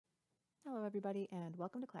Hello everybody and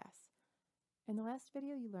welcome to class. In the last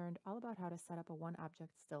video you learned all about how to set up a one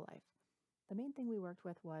object still life. The main thing we worked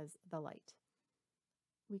with was the light.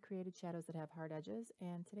 We created shadows that have hard edges,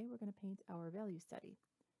 and today we're going to paint our value study.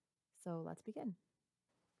 So let's begin.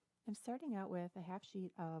 I'm starting out with a half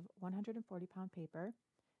sheet of 140-pound paper,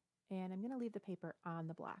 and I'm going to leave the paper on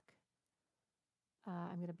the block.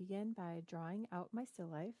 I'm going to begin by drawing out my still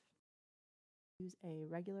life. Use a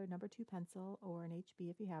regular number 2 pencil or an HB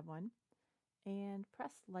if you have one, and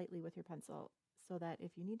press lightly with your pencil so that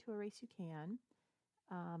if you need to erase you can,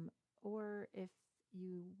 or if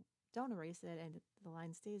you don't erase it and the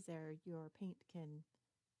line stays there, your paint can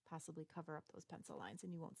possibly cover up those pencil lines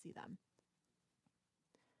and you won't see them.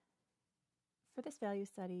 For this value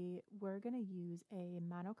study, we're going to use a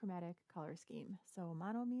monochromatic color scheme. So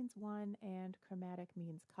mono means one and chromatic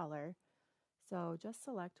means color. So just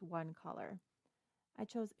select one color. I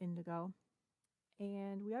chose indigo.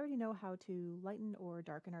 And we already know how to lighten or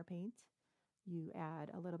darken our paint. You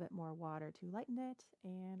add a little bit more water to lighten it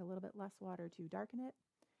and a little bit less water to darken it.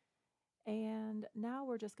 And now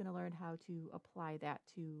we're just going to learn how to apply that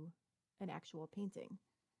to an actual painting.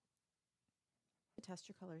 Test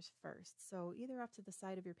your colors first. So either off to the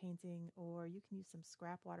side of your painting, or you can use some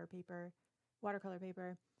scrap watercolor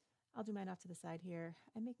paper. I'll do mine off to the side here.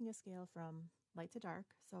 I'm making a scale from light to dark.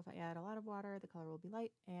 So if I add a lot of water, the color will be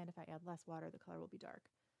light, and if I add less water, the color will be dark.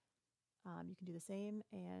 You can do the same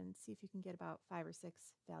and see if you can get about 5 or 6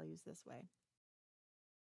 values this way.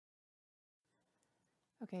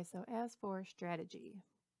 Okay, so as for strategy,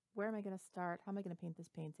 where am I going to start? How am I going to paint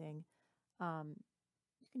this painting? You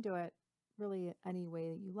can do it really any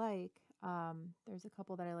way that you like. There's a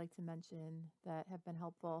couple that I like to mention that have been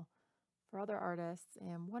helpful for other artists,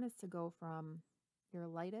 and one is to go from your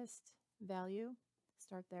lightest value,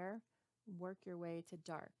 start there, work your way to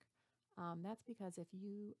dark. That's because if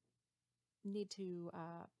you need to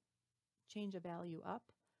change a value up,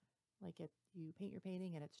 like if you paint your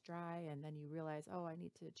painting and it's dry and then you realize, oh, I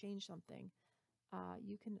need to change something,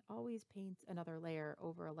 you can always paint another layer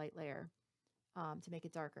over a light layer to make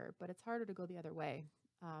it darker, but it's harder to go the other way.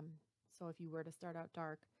 So if you were to start out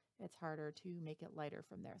dark, it's harder to make it lighter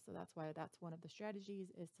from there. So that's why that's one of the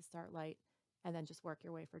strategies, is to start light and then just work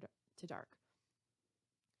your way to dark.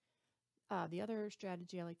 The other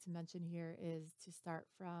strategy I like to mention here is to start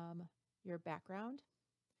from your background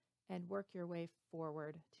and work your way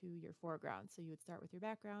forward to your foreground. So you would start with your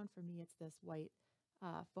background. For me, it's this white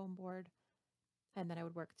foam board. And then I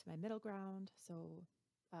would work to my middle ground, so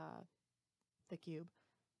the cube.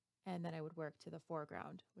 And then I would work to the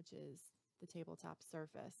foreground, which is the tabletop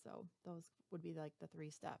surface. So those would be like the 3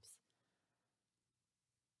 steps.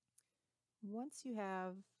 Once you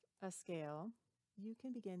have a scale, you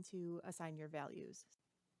can begin to assign your values.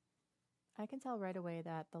 I can tell right away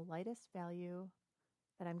that the lightest value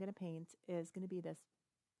that I'm going to paint is going to be this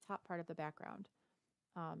top part of the background.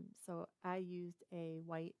 So I used a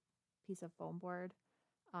white piece of foam board,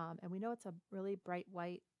 and we know it's a really bright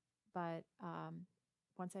white, but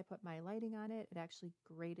once I put my lighting on it, it actually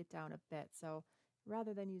grayed it down a bit. So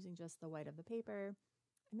rather than using just the white of the paper,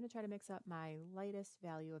 I'm going to try to mix up my lightest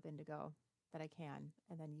value of indigo that I can,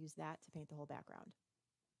 and then use that to paint the whole background.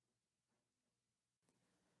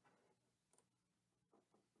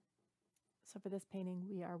 So for this painting,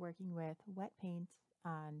 we are working with wet paint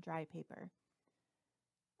on dry paper.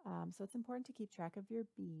 So it's important to keep track of your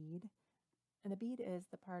bead. And the bead is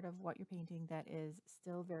the part of what you're painting that is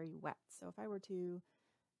still very wet. So if I were to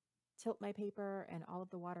tilt my paper and all of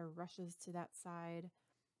the water rushes to that side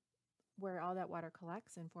where all that water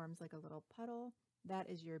collects and forms like a little puddle, that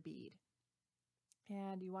is your bead.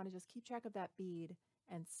 And you want to just keep track of that bead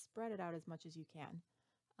and spread it out as much as you can.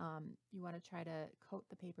 You want to try to coat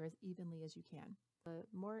the paper as evenly as you can. The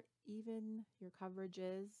more even your coverage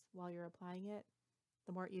is while you're applying it,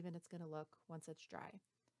 the more even it's going to look once it's dry.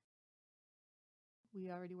 We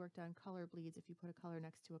already worked on color bleeds. If you put a color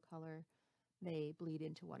next to a color, they bleed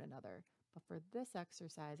into one another. But for this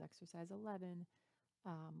exercise, exercise 11,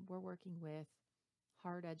 we're working with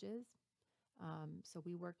hard edges. So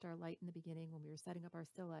we worked our light in the beginning when we were setting up our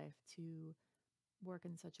still life to work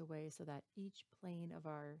in such a way so that each plane of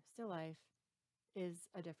our still life is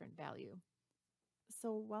a different value.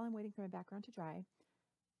 So while I'm waiting for my background to dry,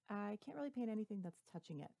 I can't really paint anything that's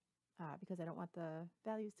touching it because I don't want the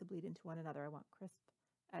values to bleed into one another. I want crisp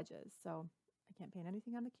edges. So I can't paint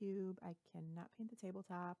anything on the cube. I cannot paint the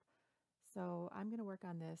tabletop. So I'm going to work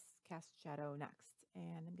on this cast shadow next.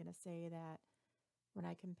 And I'm going to say that when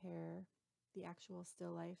I compare the actual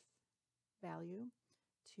still life value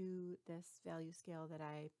to this value scale that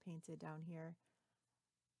I painted down here,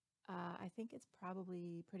 I think it's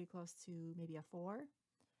probably pretty close to maybe a 4.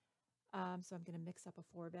 So I'm going to mix up a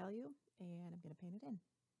 4 value and I'm going to paint it in.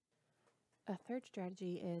 A third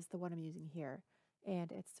strategy is the one I'm using here,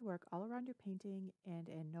 and it's to work all around your painting and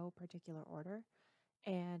in no particular order,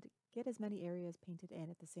 and get as many areas painted in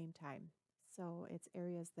at the same time. So it's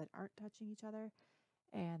areas that aren't touching each other,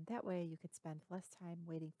 and that way you could spend less time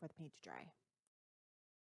waiting for the paint to dry.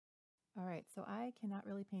 All right, so I cannot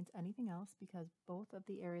really paint anything else because both of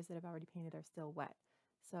the areas that I've already painted are still wet.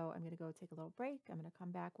 So I'm going to go take a little break. I'm going to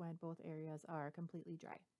come back when both areas are completely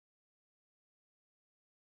dry.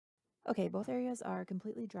 Okay, both areas are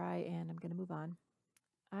completely dry and I'm going to move on.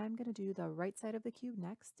 I'm going to do the right side of the cube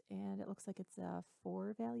next, and it looks like it's a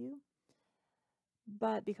 4 value.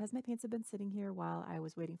 But because my paints have been sitting here while I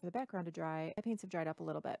was waiting for the background to dry, my paints have dried up a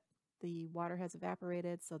little bit. The water has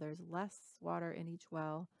evaporated, so there's less water in each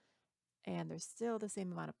well, and there's still the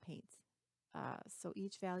same amount of paint. So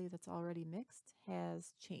each value that's already mixed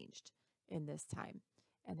has changed in this time,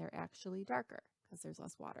 and they're actually darker because there's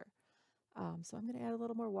less water. So I'm going to add a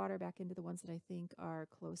little more water back into the ones that I think are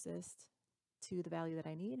closest to the value that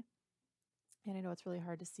I need. And I know it's really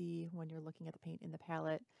hard to see when you're looking at the paint in the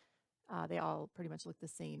palette. They all pretty much look the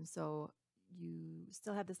same. So you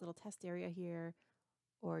still have this little test area here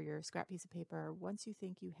or your scrap piece of paper. Once you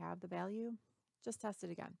think you have the value, just test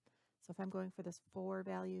it again. So if I'm going for this 4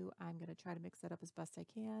 value, I'm going to try to mix that up as best I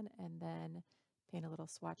can and then paint a little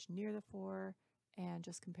swatch near the 4 and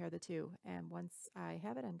just compare the two. And once I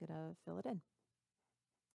have it, I'm going to fill it in.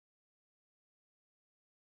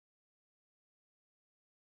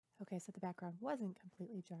 Okay, so the background wasn't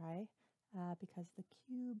completely dry because the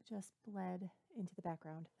cube just bled into the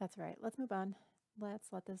background. That's right. Let's move on. Let's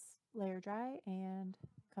let this layer dry and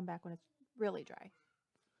come back when it's really dry.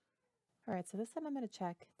 All right, so this time I'm going to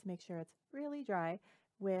check to make sure it's really dry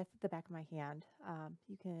with the back of my hand.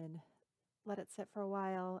 You can let it sit for a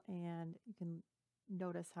while and you can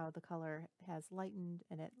notice how the color has lightened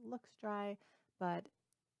and it looks dry, but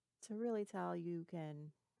to really tell, you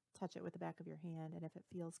can touch it with the back of your hand, and if it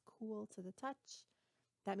feels cool to the touch,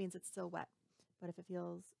 that means it's still wet. But if it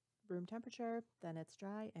feels room temperature, then it's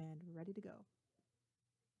dry and ready to go.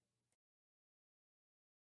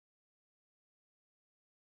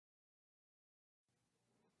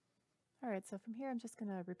 All right, so from here, I'm just going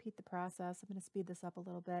to repeat the process. I'm going to speed this up a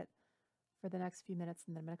little bit for the next few minutes,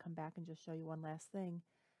 and then I'm going to come back and just show you one last thing.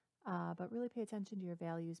 But really pay attention to your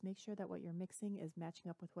values. Make sure that what you're mixing is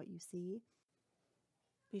matching up with what you see.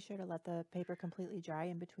 Be sure to let the paper completely dry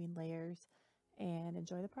in between layers and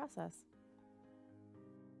enjoy the process.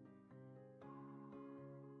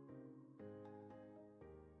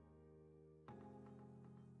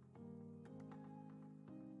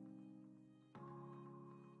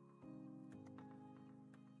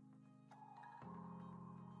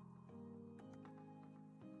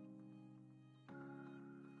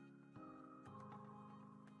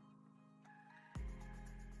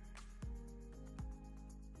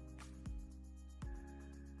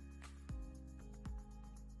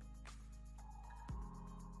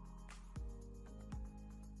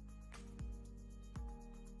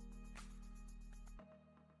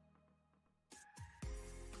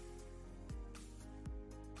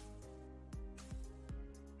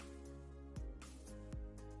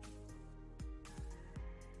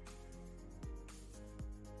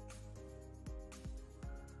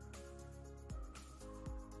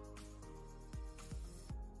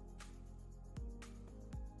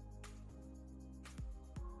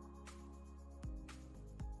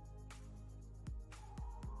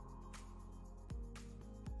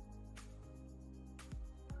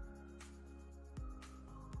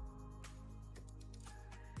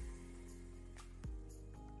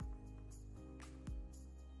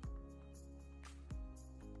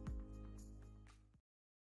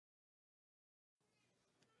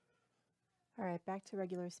 All right, back to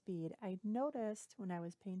regular speed. I noticed when I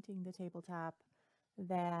was painting the tabletop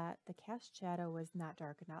that the cast shadow was not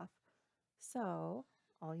dark enough. So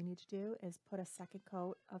all you need to do is put a second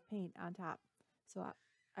coat of paint on top. So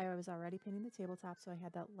I was already painting the tabletop, so I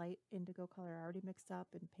had that light indigo color already mixed up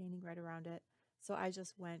and painting right around it. So I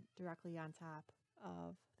just went directly on top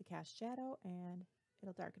of the cast shadow and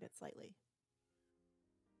it'll darken it slightly.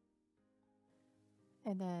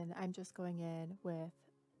 And then I'm just going in with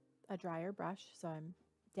a drier brush. So I'm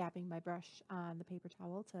dabbing my brush on the paper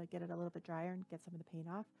towel to get it a little bit drier and get some of the paint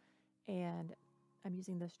off. And I'm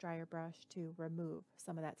using this drier brush to remove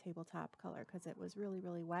some of that tabletop color because it was really,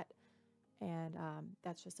 really wet. And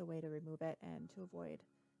that's just a way to remove it and to avoid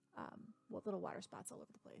little water spots all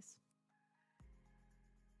over the place.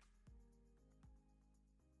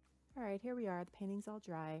 All right, here we are. The painting's all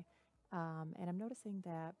dry. And I'm noticing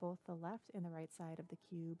that both the left and the right side of the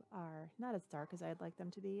cube are not as dark as I'd like them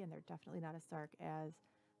to be, and they're definitely not as dark as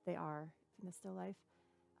they are in the still life.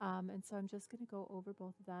 And so I'm just going to go over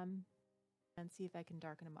both of them and see if I can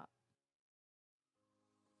darken them up.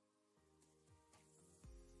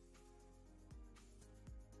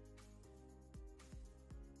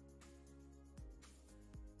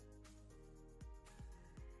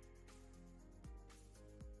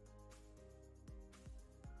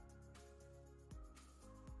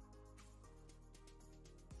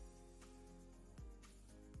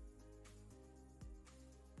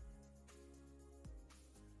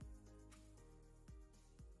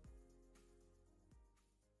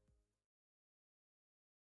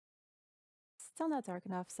 Still not dark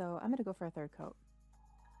enough, so I'm going to go for a third coat.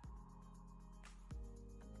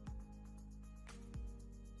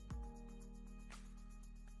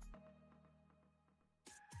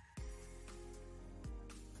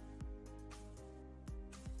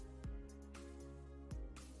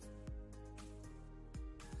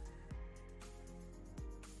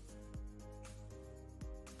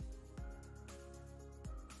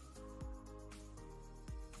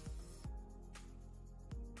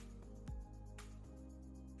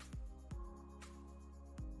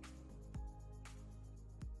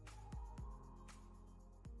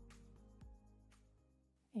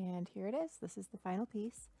 And here it is. This is the final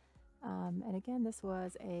piece. And again, this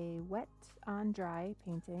was a wet on dry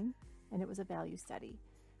painting, and it was a value study.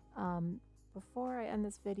 Before I end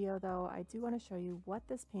this video though, I do want to show you what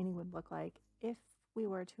this painting would look like if we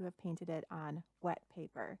were to have painted it on wet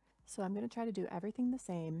paper. So I'm going to try to do everything the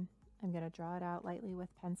same. I'm going to draw it out lightly with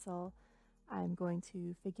pencil. I'm going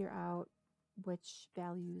to figure out which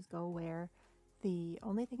values go where. The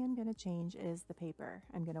only thing I'm going to change is the paper.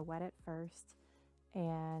 I'm going to wet it first,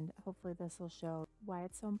 and hopefully this will show why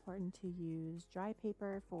it's so important to use dry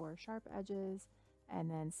paper for sharp edges and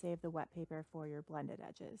then save the wet paper for your blended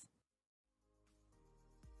edges.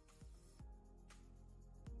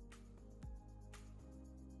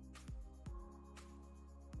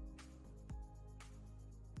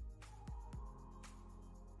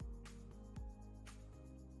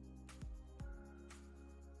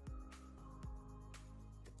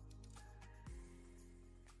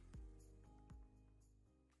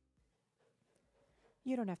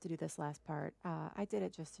 You don't have to do this last part. I did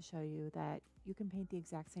it just to show you that you can paint the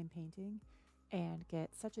exact same painting and get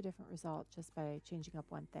such a different result just by changing up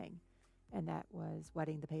one thing, and that was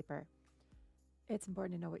wetting the paper. It's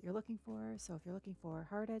important to know what you're looking for, so if you're looking for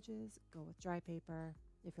hard edges, go with dry paper.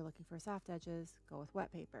 If you're looking for soft edges, go with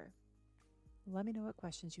wet paper. Let me know what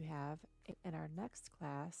questions you have. In our next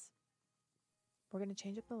class, we're going to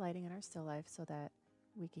change up the lighting in our still life so that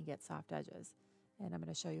we can get soft edges. And I'm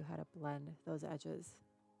going to show you how to blend those edges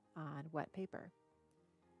on wet paper.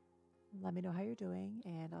 Let me know how you're doing,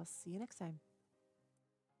 and I'll see you next time.